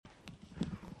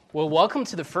Well, welcome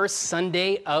to the first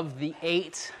Sunday of the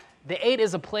 8. The 8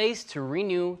 is a place to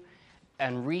renew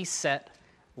and reset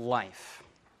life.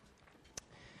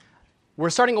 We're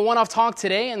starting a one-off talk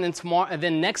today, and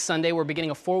then next Sunday we're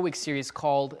beginning a 4-week series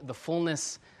called The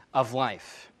Fullness of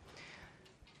Life.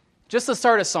 Just to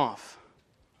start us off,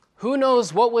 who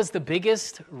knows what was the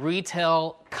biggest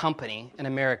retail company in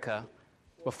America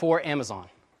before Amazon?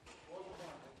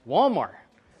 Walmart.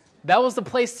 That was the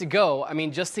place to go,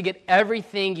 just to get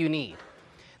everything you need.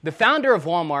 The founder of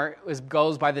Walmart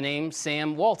goes by the name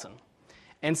Sam Walton.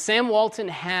 And Sam Walton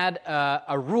had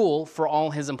a rule for all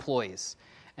his employees,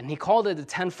 and he called it the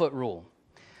 10-foot rule.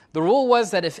 The rule was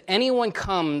that if anyone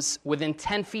comes within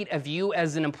 10 feet of you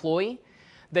as an employee,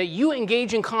 that you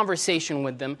engage in conversation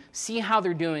with them, see how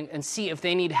they're doing, and see if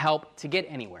they need help to get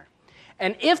anywhere.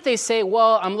 And if they say,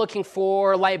 well, I'm looking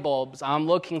for light bulbs, I'm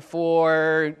looking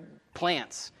for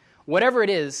plants, whatever it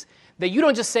is, that you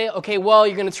don't just say, okay, well,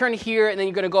 you're going to turn here, and then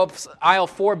you're going to go up aisle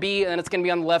 4B, and then it's going to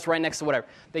be on the left, right next to whatever.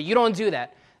 That you don't do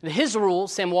that. His rule,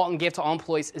 Sam Walton gave to all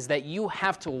employees, is that you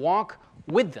have to walk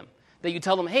with them. That you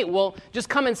tell them, hey, well, just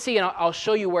come and see, and I'll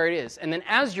show you where it is. And then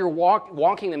as you're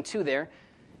walking them to there,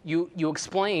 you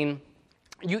explain,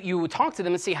 you talk to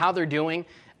them and see how they're doing,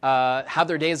 how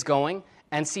their day is going,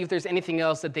 and see if there's anything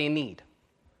else that they need.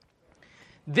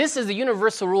 This is a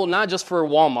universal rule not just for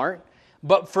Walmart,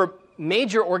 but for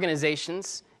major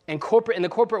organizations and in the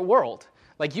corporate world.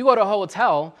 Like you go to a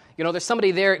hotel, there's somebody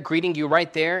there greeting you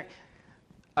right there.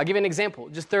 I'll give you an example.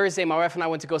 Just Thursday, my wife and I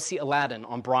went to go see Aladdin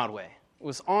on Broadway. It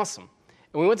was awesome.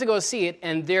 And we went to go see it,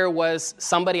 and there was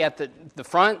somebody at the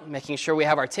front making sure we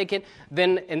have our ticket.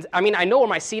 I know where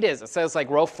my seat is. It says like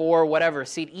row 4, whatever,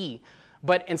 seat E.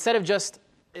 But instead of just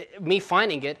me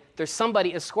finding it, there's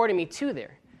somebody escorting me to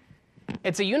there.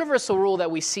 It's a universal rule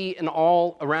that we see in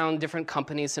all around different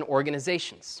companies and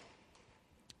organizations.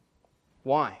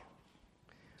 Why?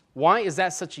 Why is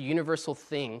that such a universal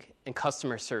thing in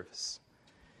customer service?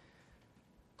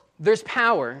 There's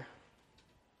power,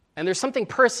 and there's something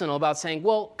personal about saying,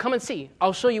 well, come and see.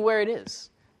 I'll show you where it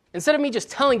is. Instead of me just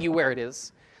telling you where it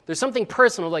is, there's something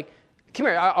personal like, come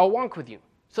here, I'll walk with you.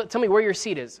 So tell me where your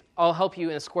seat is. I'll help you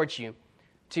and escort you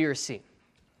to your seat.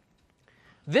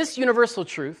 This universal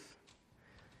truth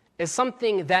is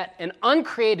something that an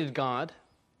uncreated God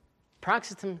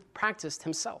practiced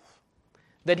himself.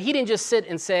 That he didn't just sit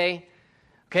and say,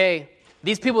 okay,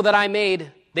 these people that I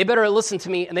made, they better listen to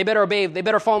me, and they better obey, they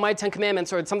better follow my 10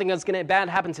 commandments, or something that's going to bad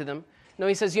happen to them. No,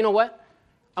 he says, you know what?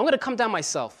 I'm going to come down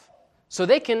myself so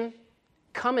they can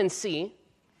come and see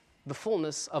the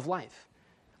fullness of life.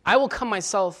 I will come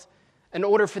myself in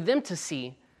order for them to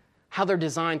see how they're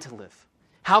designed to live,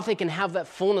 how they can have that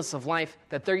fullness of life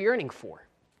that they're yearning for.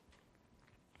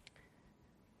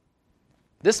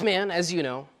 This man, as you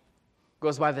know,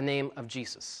 goes by the name of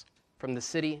Jesus from the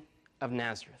city of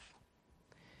Nazareth.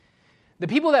 The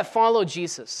people that followed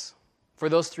Jesus for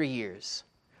those 3 years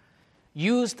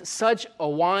used such a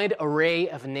wide array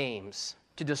of names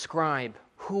to describe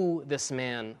who this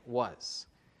man was,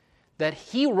 that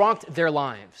he rocked their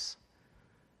lives,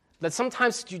 that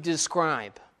sometimes to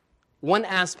describe one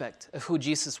aspect of who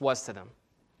Jesus was to them,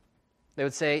 they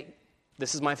would say,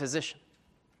 this is my physician.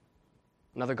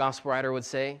 Another gospel writer would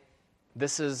say,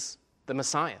 this is the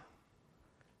Messiah.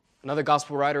 Another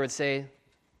gospel writer would say,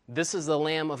 this is the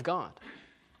Lamb of God.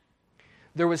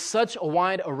 There was such a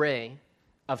wide array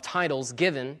of titles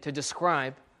given to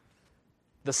describe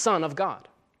the Son of God.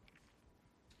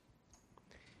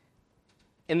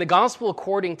 In the Gospel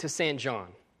according to St. John,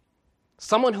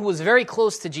 someone who was very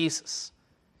close to Jesus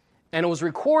and was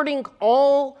recording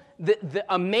all the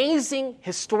amazing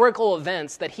historical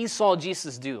events that he saw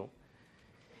Jesus do,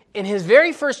 in his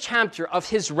very first chapter of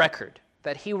his record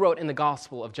that he wrote in the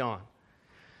Gospel of John,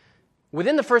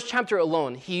 within the first chapter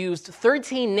alone, he used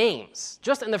 13 names,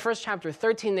 just in the first chapter,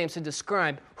 13 names to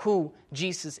describe who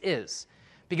Jesus is.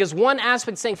 Because one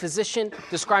aspect saying physician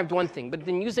described one thing, but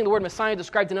then using the word Messiah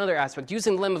described another aspect.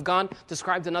 Using the Lamb of God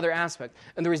described another aspect.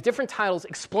 And there was different titles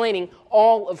explaining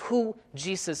all of who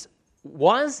Jesus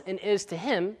was and is to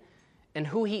him and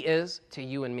who he is to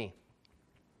you and me.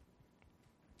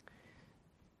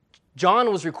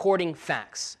 John was recording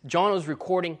facts. John was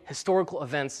recording historical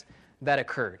events that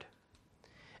occurred.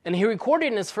 And he recorded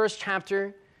in his first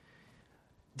chapter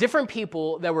different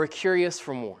people that were curious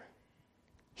for more.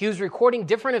 He was recording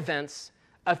different events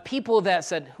of people that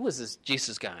said, who is this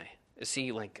Jesus guy? Is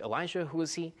he like Elijah? Who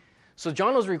is he? So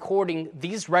John was recording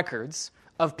these records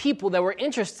of people that were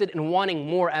interested in wanting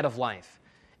more out of life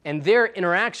and their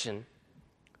interaction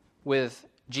with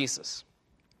Jesus.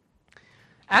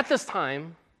 At this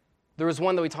time, there was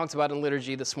one that we talked about in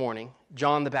liturgy this morning,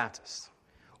 John the Baptist.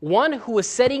 one who was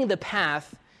setting the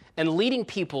path and leading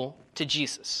people to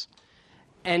Jesus.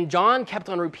 And John kept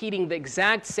on repeating the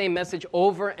exact same message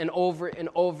over and over and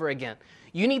over again.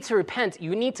 You need to repent.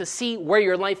 You need to see where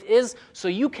your life is so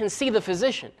you can see the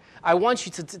physician. I want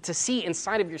you to see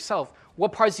inside of yourself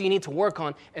what parts do you need to work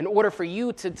on in order for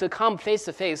you to come face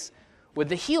to face with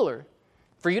the healer.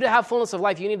 For you to have fullness of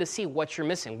life, you need to see what you're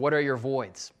missing. What are your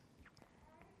voids?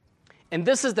 And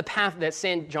this is the path that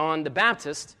St. John the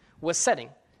Baptist was setting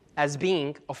as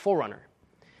being a forerunner.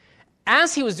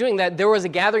 As he was doing that, there was a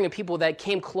gathering of people that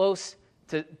came close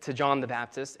to John the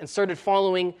Baptist and started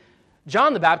following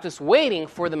John the Baptist, waiting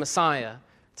for the Messiah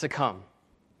to come.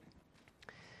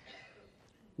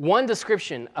 One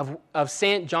description of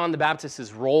St. John the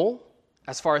Baptist's role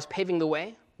as far as paving the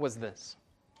way was this.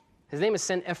 His name is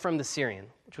St. Ephrem the Syrian,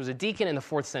 which was a deacon in the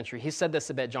 4th century. He said this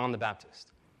about John the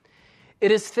Baptist.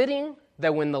 It is fitting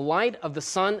that when the light of the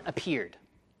sun appeared,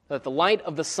 the light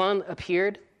of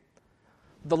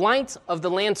the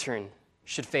lantern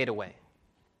should fade away.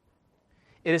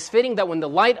 It is fitting that when the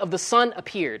light of the sun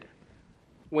appeared,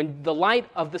 when the light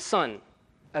of the sun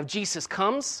of Jesus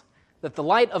comes, that the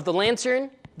light of the lantern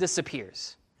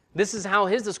disappears. This is how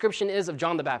his description is of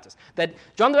John the Baptist. That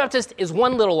John the Baptist is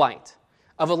one little light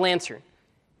of a lantern,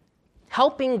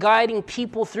 helping, guiding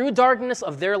people through darkness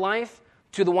of their life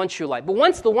to the one true light. But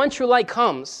once the one true light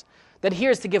comes, that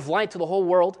here is to give light to the whole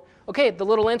world, okay, the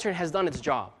little lantern has done its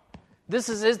job. This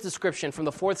is his description from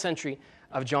the 4th century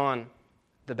of John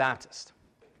the Baptist.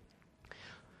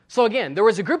 So again, there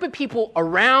was a group of people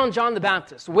around John the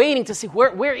Baptist waiting to see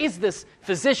where is this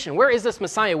physician? Where is this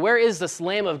Messiah? Where is this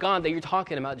Lamb of God that you're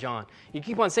talking about, John? You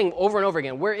keep on saying over and over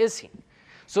again, where is he?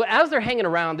 So as they're hanging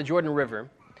around the Jordan River,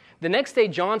 the next day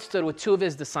John stood with 2 of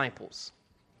his disciples.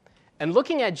 And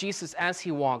looking at Jesus as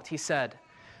he walked, he said,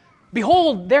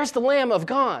 "Behold, there's the Lamb of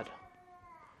God."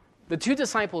 The 2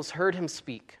 disciples heard him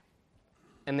speak,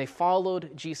 and they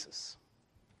followed Jesus.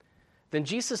 Then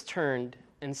Jesus turned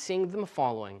and seeing them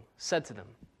following, said to them,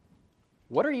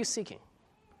 "What are you seeking?"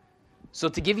 So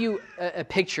to give you a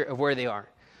picture of where they are,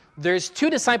 there's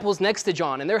 2 disciples next to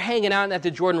John, and they're hanging out at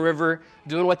the Jordan River,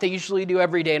 doing what they usually do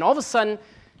every day. And all of a sudden,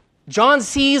 John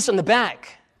sees in the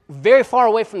back, very far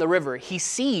away from the river, he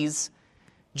sees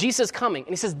Jesus coming. And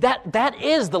he says, that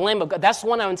is the Lamb of God. That's the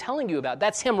one I'm telling you about.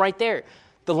 That's him right there,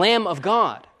 the Lamb of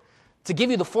God, to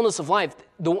give you the fullness of life.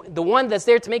 The one that's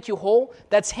there to make you whole,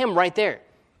 that's him right there.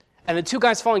 And the 2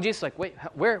 guys following Jesus like, wait,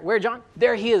 where John?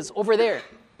 There he is, over there.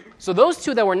 So those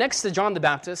 2 that were next to John the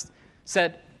Baptist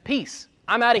said, "Peace,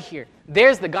 I'm out of here.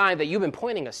 There's the guy that you've been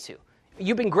pointing us to.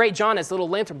 You've been great, John, as a little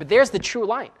lantern, but there's the true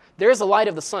light. There's the light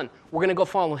of the sun. We're going to go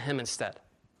follow him instead."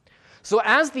 So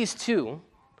as these 2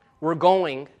 were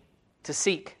going to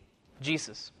seek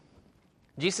Jesus,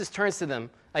 Jesus turns to them,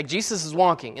 like Jesus is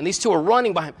walking, and these 2 are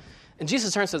running by him. And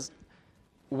Jesus turns and says,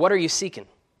 "What are you seeking?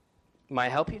 May I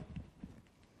help you?"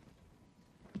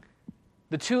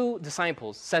 The 2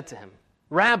 disciples said to him,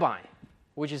 "Rabbi,"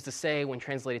 which is to say, when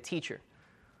translated, teacher,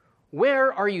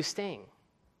 "where are you staying?"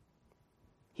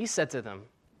 He said to them,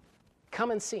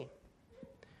 "Come and see."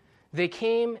 They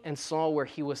came and saw where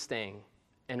he was staying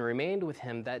and remained with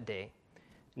him that day.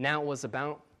 Now it was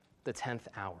about the 10th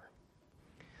hour.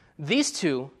 These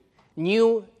 2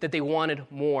 knew that they wanted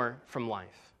more from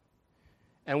life.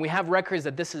 And we have records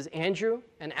that this is Andrew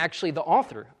and actually the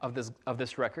author of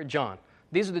this record, John.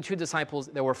 These are the 2 disciples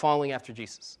that were following after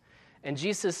Jesus. And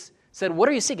Jesus said, "What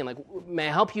are you seeking? Like, may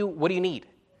I help you? What do you need?"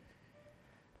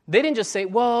 They didn't just say,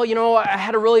 "Well, I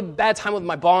had a really bad time with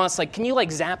my boss. Like, can you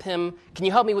zap him? Can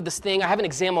you help me with this thing? I have an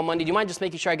exam on Monday. Do you mind just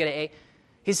making sure I get an A?"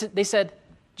 They said,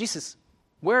 "Jesus,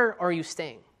 where are you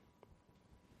staying?"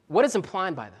 What is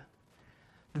implied by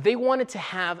that? They wanted to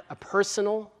have a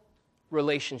personal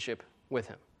relationship with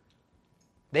him.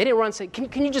 They didn't run and say,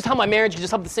 can you just help my marriage? Can you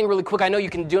just help this thing really quick? I know you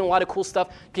can do a lot of cool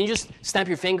stuff. Can you just snap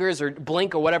your fingers or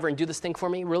blink or whatever and do this thing for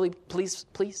me? Really? Please?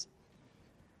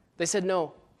 They said,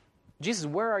 "No. Jesus,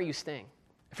 where are you staying?"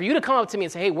 For you to come up to me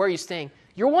and say, "Hey, where are you staying?"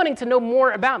 You're wanting to know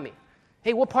more about me.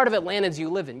 "Hey, what part of Atlanta do you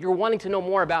live in?" You're wanting to know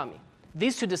more about me.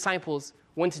 These 2 disciples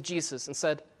went to Jesus and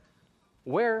said,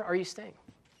 "Where are you staying?"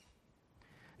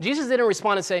 Jesus didn't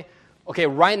respond and say, "Okay,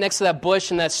 right next to that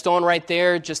bush and that stone right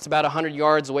there, just about 100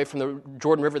 yards away from the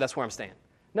Jordan River, that's where I'm staying."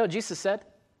 No, Jesus said,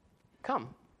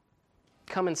 "Come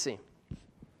and see."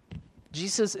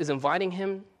 Jesus is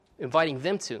inviting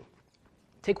them to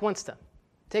take one step,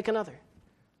 take another.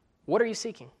 What are you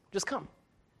seeking? Just come.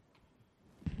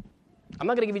 I'm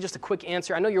not going to give you just a quick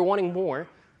answer. I know you're wanting more.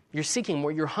 You're seeking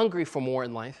more. You're hungry for more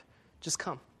in life. Just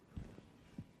come.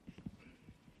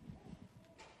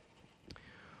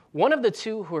 One of the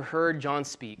 2 who heard John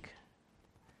speak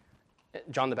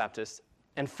John the Baptist,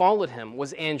 and followed him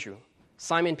was Andrew,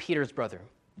 Simon Peter's brother.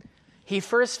 He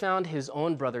first found his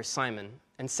own brother Simon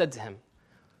and said to him,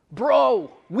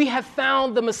 "Bro, we have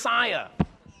found the Messiah,"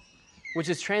 which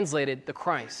is translated the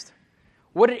Christ.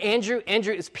 What did Andrew?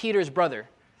 Andrew is Peter's brother.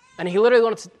 And he literally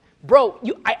wanted to, bro,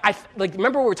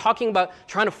 remember we were talking about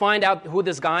trying to find out who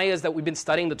this guy is that we've been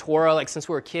studying the Torah, like, since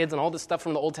we were kids and all this stuff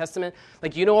from the Old Testament?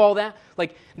 Like, you know all that?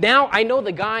 Like, now I know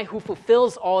the guy who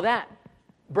fulfills all that.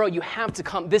 Bro, you have to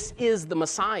come. This is the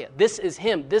Messiah. This is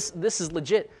him. This is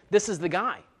legit. This is the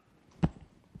guy.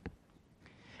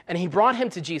 And he brought him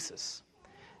to Jesus.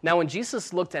 Now, when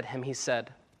Jesus looked at him, he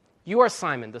said, "You are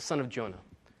Simon, the son of Jonah.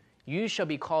 You shall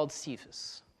be called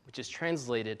Cephas," which is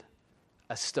translated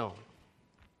a stone.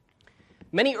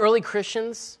 Many early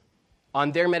Christians,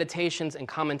 on their meditations and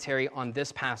commentary on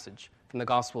this passage from the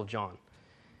Gospel of John,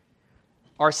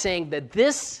 are saying that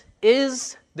this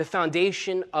is the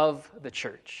foundation of the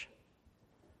church.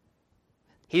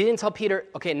 He didn't tell Peter,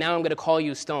 "Okay, now I'm going to call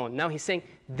you stone." Now he's saying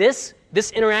this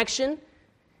interaction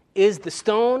is the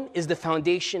stone, is the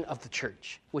foundation of the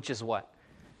church, which is what?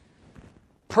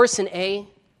 Person A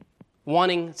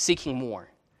seeking more,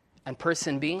 and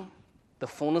person B, the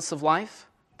fullness of life,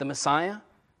 the Messiah,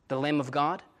 the Lamb of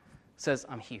God, says,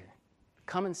 "I'm here.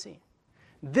 Come and see."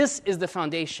 This is the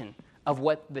foundation of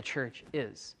what the church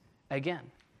is.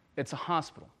 Again, it's a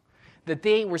hospital. That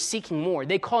they were seeking more.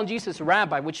 They called Jesus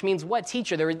rabbi, which means what?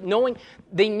 Teacher.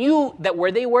 They knew that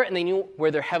where they were, and they knew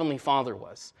where their heavenly Father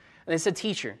was. And they said,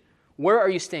 "Teacher, where are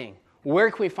you staying? Where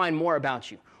can we find more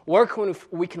about you? Where can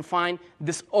we find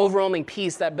this overwhelming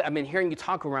peace that I've been hearing you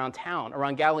talk around town,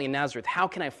 around Galilee and Nazareth? How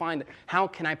can I find it? How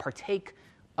can I partake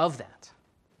of that?"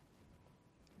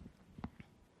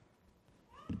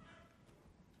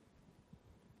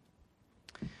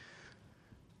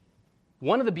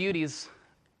 One of the beauties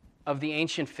of the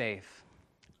ancient faith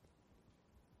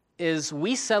is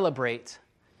we celebrate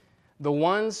the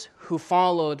ones who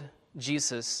followed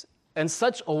Jesus in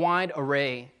such a wide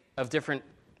array of different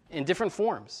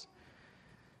forms.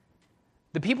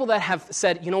 The people that have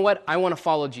said, "You know what, I want to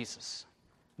follow Jesus,"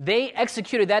 they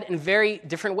executed that in very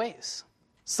different ways.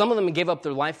 Some of them gave up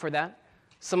their life for that.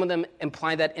 Some of them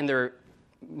implied that in their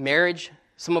marriage.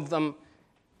 Some of them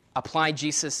applied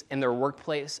Jesus in their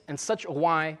workplace, in such a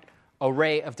wide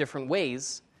array of different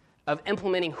ways of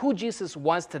implementing who Jesus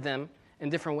was to them in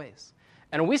different ways.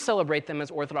 And we celebrate them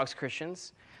as Orthodox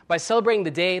Christians by celebrating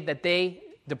the day that they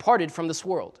departed from this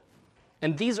world.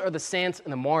 And these are the saints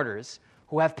and the martyrs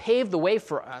who have paved the way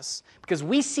for us because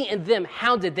we see in them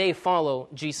how did they follow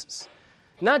Jesus.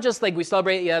 Not just like we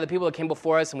celebrate, the people that came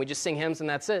before us and we just sing hymns and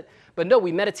that's it. But no,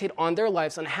 we meditate on their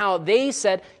lives, on how they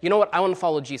said, "You know what, I want to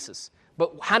follow Jesus."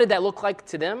 But how did that look like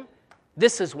to them?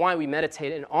 This is why we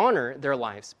meditate and honor their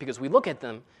lives, because we look at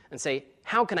them and say,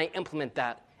 how can I implement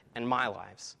that in my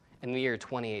lives in the year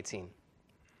 2018?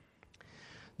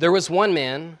 There was one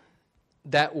man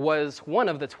that was one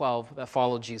of the 12 that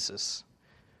followed Jesus,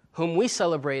 whom we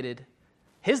celebrated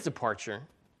his departure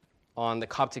on the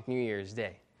Coptic New Year's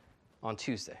Day, on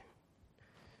Tuesday.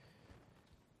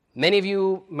 Many of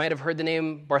you might have heard the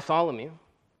name Bartholomew,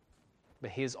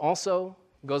 but he is also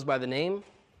goes by the name,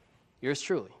 yours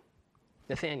truly,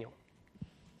 Nathaniel.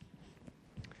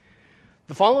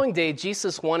 The following day,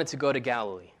 Jesus wanted to go to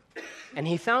Galilee, and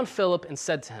he found Philip and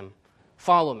said to him,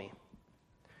 "Follow me."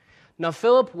 Now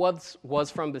Philip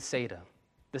was from Bethsaida,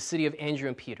 the city of Andrew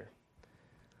and Peter.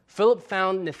 Philip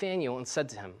found Nathanael and said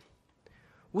to him,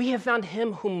 "We have found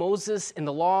him whom Moses in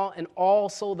the law and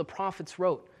also the prophets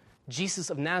wrote, Jesus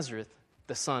of Nazareth,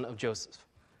 the son of Joseph."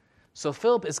 So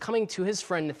Philip is coming to his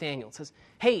friend Nathanael and says,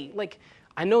 "Hey,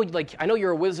 I know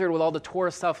you're a wizard with all the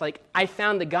Torah stuff. I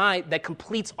found the guy that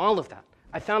completes all of that.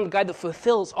 I found the guy that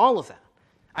fulfills all of that.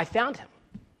 I found him."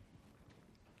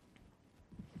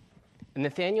 And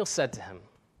Nathanael said to him,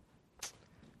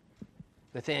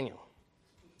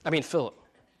 Philip,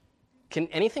 "Can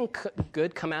anything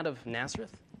good come out of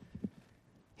Nazareth?"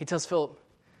 He tells Philip,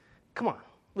 "Come on,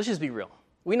 let's just be real.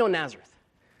 We know Nazareth.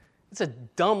 It's a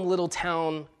dumb little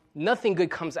town. Nothing good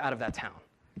comes out of that town.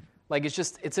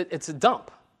 It's a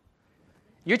dump.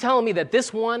 You're telling me that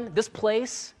this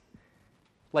place,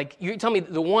 you're telling me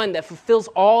the one that fulfills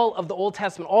all of the Old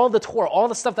Testament, all the Torah, all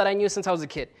the stuff that I knew since I was a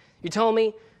kid. You're telling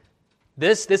me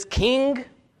this king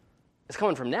is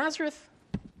coming from Nazareth?"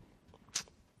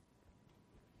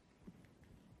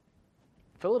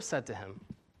 Philip said to him,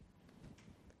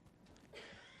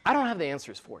 "I don't have the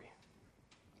answers for you.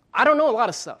 I don't know a lot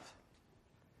of stuff.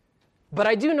 But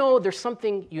I do know there's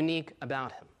something unique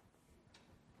about him.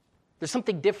 There's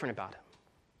something different about him.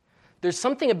 There's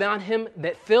something about him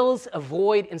that fills a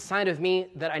void inside of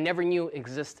me that I never knew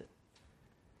existed.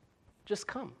 Just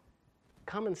come.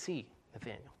 Come and see,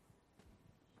 Nathanael.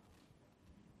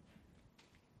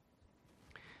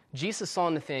 Jesus saw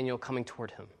Nathanael coming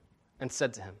toward him and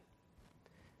said to him,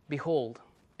 "Behold,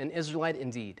 an Israelite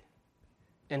indeed,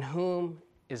 in whom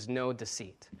is no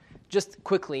deceit." Just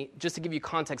quickly, just to give you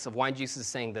context of why Jesus is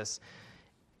saying this,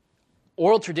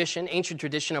 oral tradition, ancient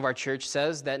tradition of our church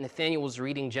says that Nathanael was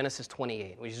reading Genesis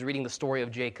 28, which is reading the story of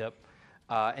Jacob,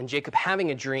 and Jacob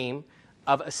having a dream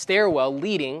of a stairwell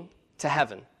leading to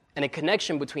heaven and a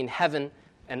connection between heaven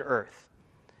and earth.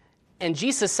 And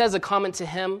Jesus says a comment to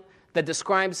him that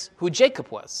describes who Jacob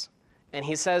was. And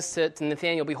he says to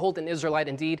Nathanael, "Behold, an Israelite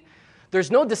indeed." There's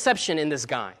no deception in this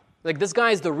guy. Like, this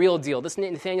guy is the real deal. This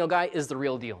Nathanael guy is the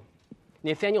real deal.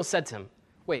 Nathanael said to him,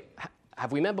 "Wait,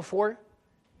 have we met before?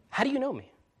 How do you know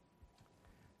me?"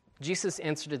 Jesus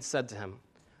answered and said to him,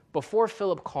 "Before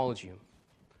Philip called you,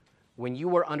 when you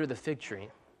were under the fig tree,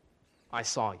 I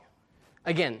saw you."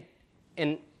 Again,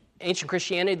 in ancient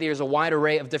Christianity, there's a wide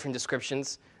array of different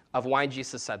descriptions of why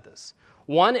Jesus said this.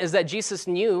 One is that Jesus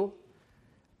knew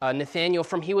Nathanael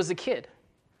from he was a kid.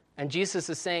 And Jesus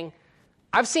is saying,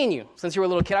 "I've seen you since you were a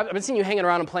little kid. I've been seeing you hanging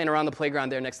around and playing around the playground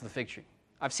there next to the fig tree.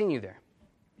 I've seen you there."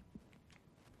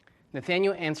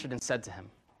 Nathanael answered and said to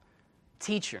him,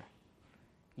 "Teacher,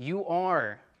 you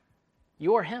are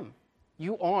him.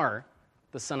 You are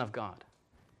the Son of God.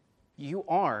 You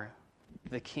are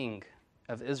the King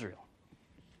of Israel."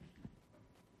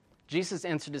 Jesus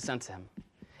answered and said to him,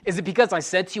 "Is it because I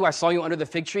said to you, I saw you under the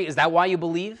fig tree? Is that why you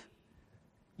believe?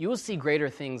 You will see greater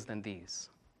things than these."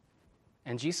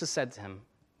 And Jesus said to him,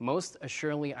 "Most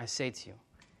assuredly I say to you,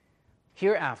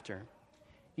 hereafter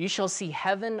you shall see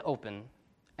heaven open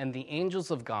and the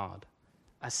angels of God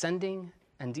ascending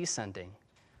and descending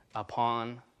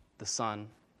upon the Son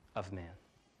of Man."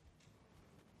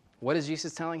 What is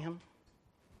Jesus telling him?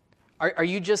 Are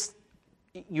you just,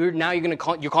 you're going to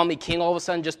call me king all of a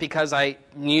sudden just because I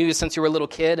knew you since you were a little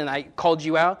kid and I called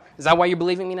you out? Is that why you're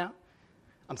believing me now?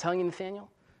 I'm telling you, Nathanael.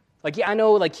 Like, yeah, I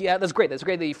know, like, yeah, that's great. That's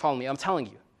great that you follow me. I'm telling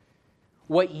you.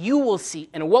 What you will see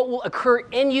and what will occur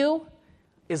in you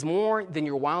is more than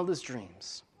your wildest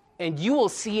dreams. And you will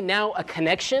see now a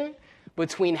connection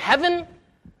between heaven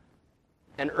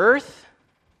and earth,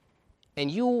 and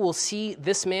you will see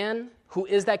this man, who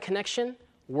is that connection,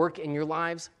 work in your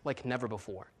lives like never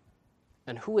before.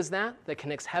 And who is that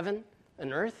connects heaven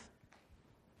and earth?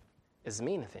 Is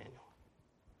me, Nathanael.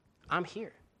 I'm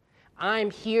here. I'm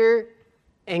here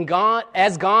and God,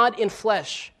 as God in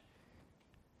flesh,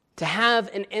 to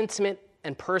have an intimate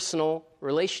and personal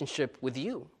relationship with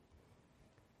you.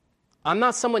 I'm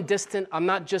not someone distant. I'm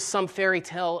not just some fairy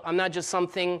tale. I'm not just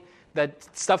something that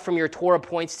stuff from your Torah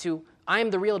points to. I am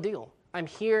the real deal. I'm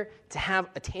here to have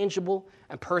a tangible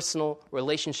and personal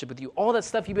relationship with you. All that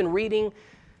stuff you've been reading,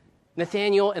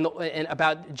 Nathanael, and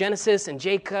about Genesis and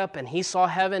Jacob, and he saw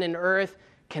heaven and earth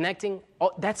connecting,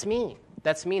 that's me.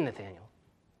 That's me, Nathanael.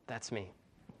 That's me.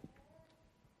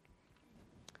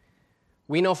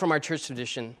 We know from our church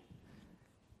tradition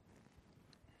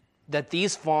that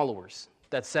these followers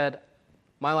that said,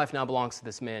 "My life now belongs to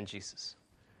this man, Jesus,"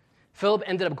 Philip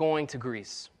ended up going to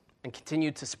Greece and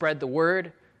continued to spread the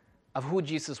word of who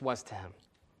Jesus was to him.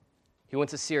 He went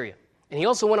to Syria. And he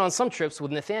also went on some trips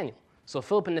with Nathanael. So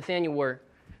Philip and Nathanael were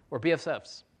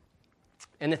BFFs.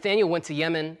 And Nathanael went to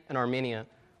Yemen and Armenia,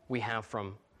 we have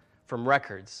from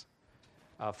records,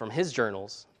 from his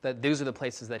journals, that those are the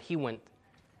places that he went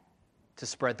to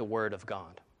spread the word of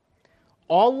God.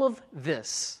 All of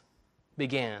this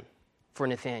began for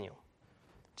Nathanael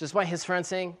just by his friend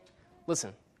saying,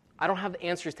 "Listen, I don't have the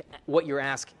answers to what you're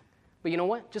asking, but you know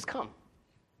what? Just come.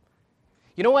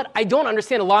 You know what? I don't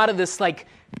understand a lot of this like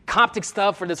Coptic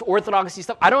stuff or this Orthodoxy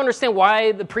stuff. I don't understand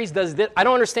why the priest does this. I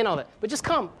don't understand all that, but just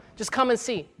come. Just come and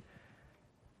see.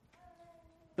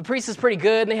 The priest is pretty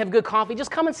good and they have good coffee.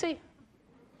 Just come and see.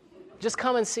 Just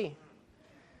come and see."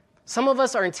 Some of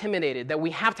us are intimidated that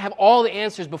we have to have all the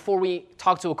answers before we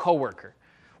talk to a coworker.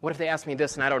 What if they ask me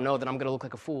this and I don't know, then I'm going to look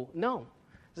like a fool? No.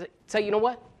 Say, you know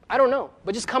what? I don't know,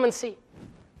 but just come and see.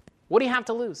 What do you have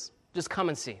to lose? Just come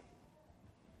and see.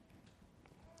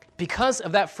 Because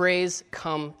of that phrase,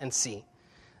 "come and see,"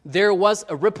 there was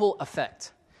a ripple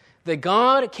effect. That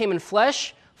God came in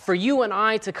flesh for you and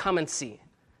I to come and see.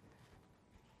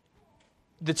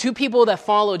 The two people that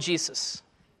followed Jesus,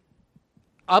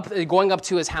 going up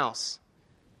to his house,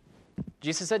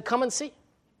 Jesus said, "Come and see."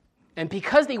 And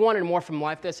because they wanted more from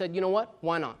life, they said, "You know what?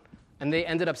 Why not?" And they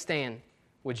ended up staying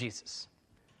with Jesus.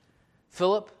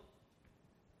 Philip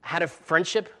had a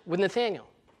friendship with Nathanael.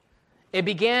 It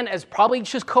began as probably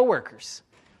just coworkers,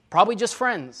 probably just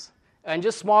friends, and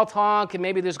just small talk, and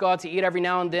maybe there's go out to eat every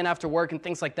now and then after work and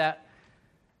things like that.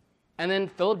 And then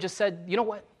Philip just said, you know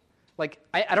what? Like,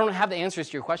 I don't have the answers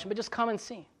to your question, but just come and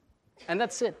see. And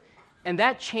that's it. And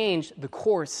that changed the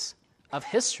course of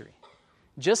history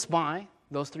just by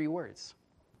those 3 words.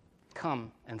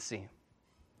 Come and see.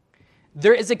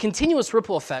 There is a continuous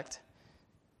ripple effect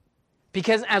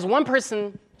because as one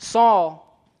person saw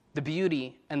the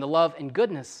beauty and the love and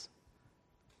goodness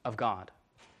of God,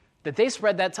 that they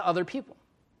spread that to other people.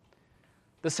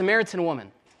 The Samaritan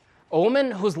woman, a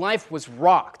woman whose life was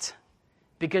rocked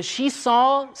because she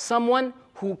saw someone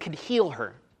who could heal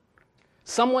her,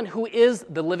 someone who is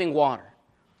the living water.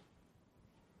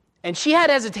 And she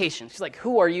had hesitation. She's like,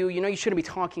 who are you? You know, you shouldn't be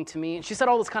talking to me. And she said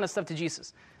all this kind of stuff to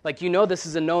Jesus. Like, you know, this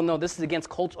is a no, this is against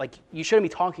culture. Like, you shouldn't be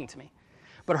talking to me.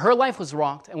 But her life was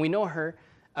rocked, and we know her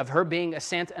of her being a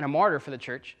saint and a martyr for the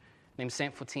church named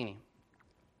Saint Fotini.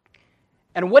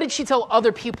 And what did she tell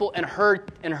other people in her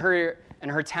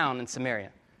town in Samaria?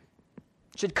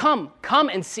 She said, come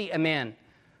and see a man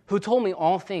who told me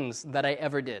all things that I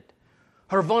ever did.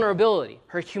 Her vulnerability,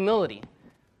 her humility.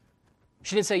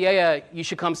 She didn't say, yeah, you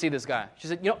should come see this guy. She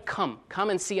said, you know, come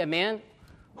and see a man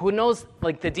who knows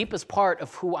like the deepest part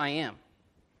of who I am.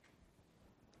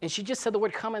 And she just said the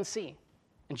word come and see.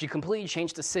 And she completely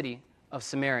changed the city of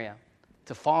Samaria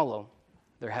to follow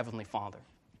their heavenly Father.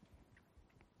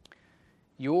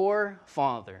 Your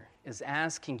Father is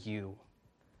asking you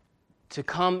to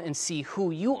come and see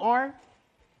who you are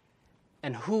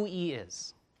and who He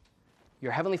is.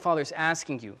 Your Heavenly Father is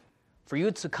asking you for you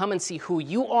to come and see who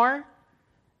you are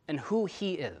and who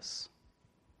He is.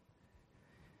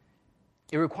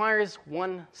 It requires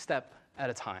one step at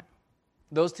a time.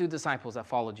 Those 2 disciples that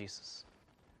followed Jesus,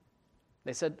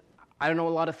 they said, I don't know a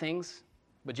lot of things,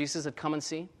 but Jesus said, come and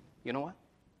see. You know what?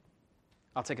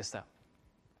 I'll take a step.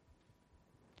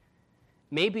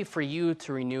 Maybe for you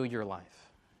to renew your life.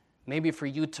 Maybe for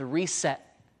you to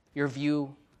reset your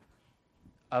view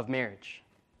of marriage.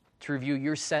 To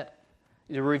reset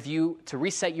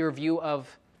your view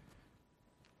of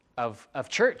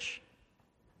church.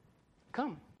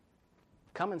 Come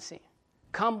and see.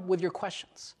 Come with your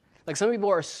questions. Like some people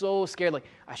are so scared, like,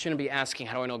 I shouldn't be asking,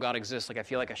 how do I know God exists? Like, I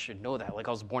feel like I should know that. Like,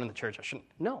 I was born in the church. I shouldn't.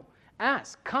 No.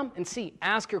 Ask. Come and see.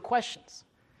 Ask your questions.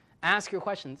 Ask your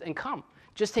questions and come.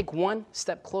 Just take one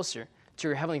step closer to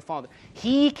your Heavenly Father.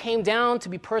 He came down to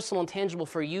be personal and tangible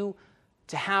for you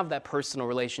to have that personal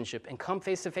relationship and come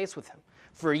face to face with Him.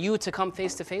 For you to come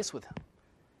face to face with Him.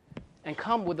 And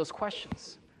come with those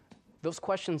questions. Those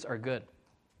questions are good.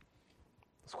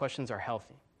 Those questions are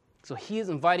healthy. So He is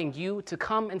inviting you to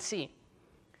come and see.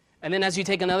 And then as you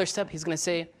take another step, He's going to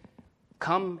say,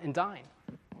 come and dine.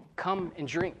 Come and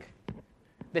drink.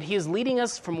 That He is leading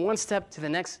us from one step to the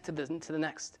next, to the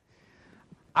next.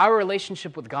 Our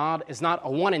relationship with God is not a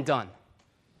one and done.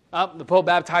 Oh, the Pope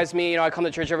baptized me, I come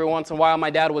to church every once in a while, my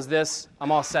dad was this,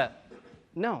 I'm all set.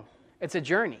 No, it's a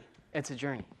journey. It's a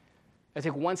journey. I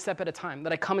take one step at a time,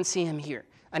 that I come and see Him here.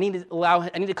 I need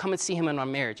to come and see Him in my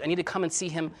marriage. I need to come and see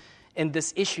Him in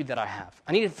this issue that I have.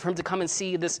 I need for Him to come and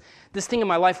see this thing in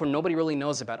my life where nobody really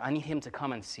knows about. I need Him to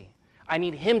come and see. I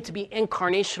need Him to be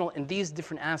incarnational in these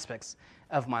different aspects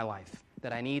of my life.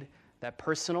 That I need that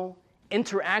personal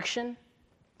interaction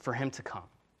for Him to come.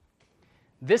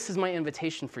 This is my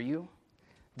invitation for you.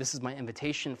 This is my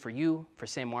invitation for you, for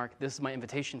St. Mark. This is my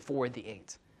invitation for the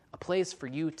 8. A place for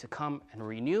you to come and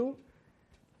renew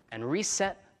and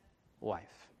reset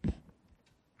life.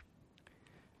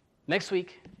 Next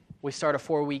week, we start a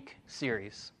 4-week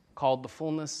series called The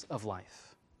Fullness of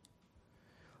Life.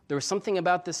 There was something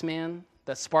about this man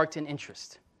that sparked an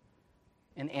interest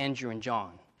in Andrew and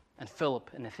John and Philip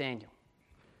and Nathaniel.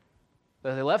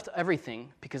 But they left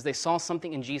everything because they saw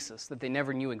something in Jesus that they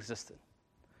never knew existed.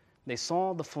 They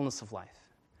saw the fullness of life.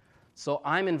 So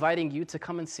I'm inviting you to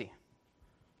come and see.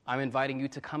 I'm inviting you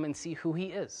to come and see who He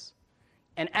is.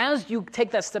 And as you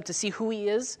take that step to see who He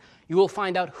is, you will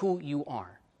find out who you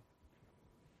are.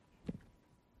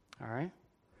 All right?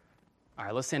 All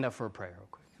right, let's stand up for a prayer real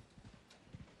quick.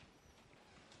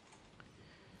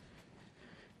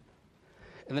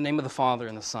 In the name of the Father,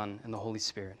 and the Son, and the Holy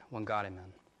Spirit, one God,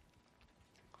 amen.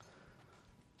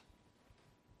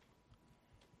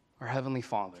 Our Heavenly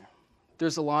Father,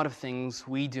 there's a lot of things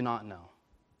we do not know.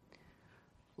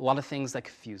 A lot of things that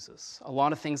confuse us. A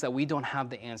lot of things that we don't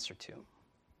have the answer to.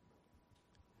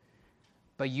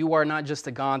 But you are not just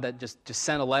a God that just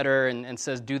sent a letter and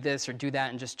says, do this or do that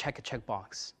and just check a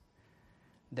checkbox.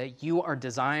 That you are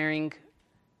desiring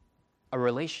a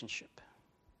relationship.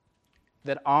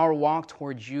 That our walk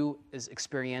towards you is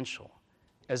experiential,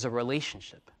 as a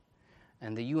relationship.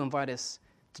 And that you invite us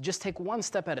to just take one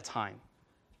step at a time.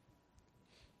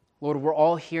 Lord, we're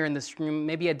all here in this room,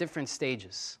 maybe at different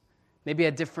stages, maybe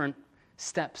at different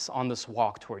steps on this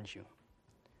walk towards you.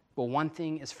 But one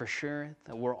thing is for sure,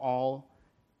 that we're all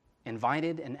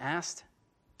invited and asked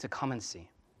to come and see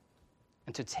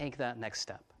and to take that next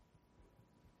step.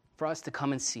 For us to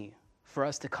come and see, for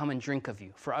us to come and drink of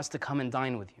you, for us to come and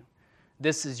dine with you.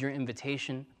 This is your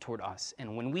invitation toward us.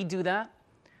 And when we do that,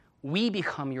 we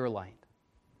become your light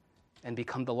and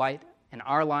become the light in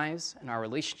our lives, in our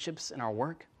relationships, in our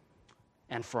work,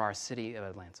 and for our city of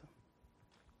Atlanta.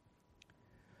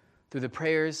 Through the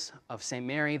prayers of St.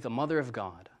 Mary, the Mother of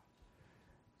God,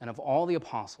 and of all the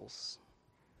apostles,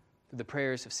 through the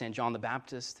prayers of St. John the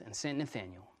Baptist and St.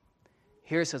 Nathaniel,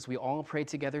 hear us as we all pray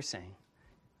together, saying,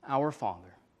 Our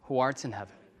Father, who art in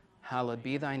heaven, hallowed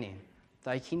be thy name.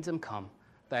 Thy kingdom come,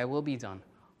 thy will be done,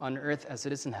 on earth as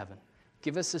it is in heaven.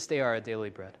 Give us this day our daily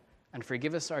bread, and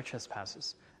forgive us our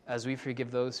trespasses, as we forgive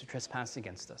those who trespass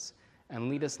against us. And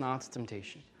lead us not to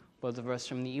temptation, but deliver us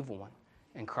from the evil one.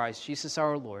 In Christ Jesus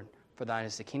our Lord, for thine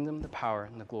is the kingdom, the power,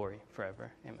 and the glory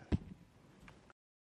forever. Amen.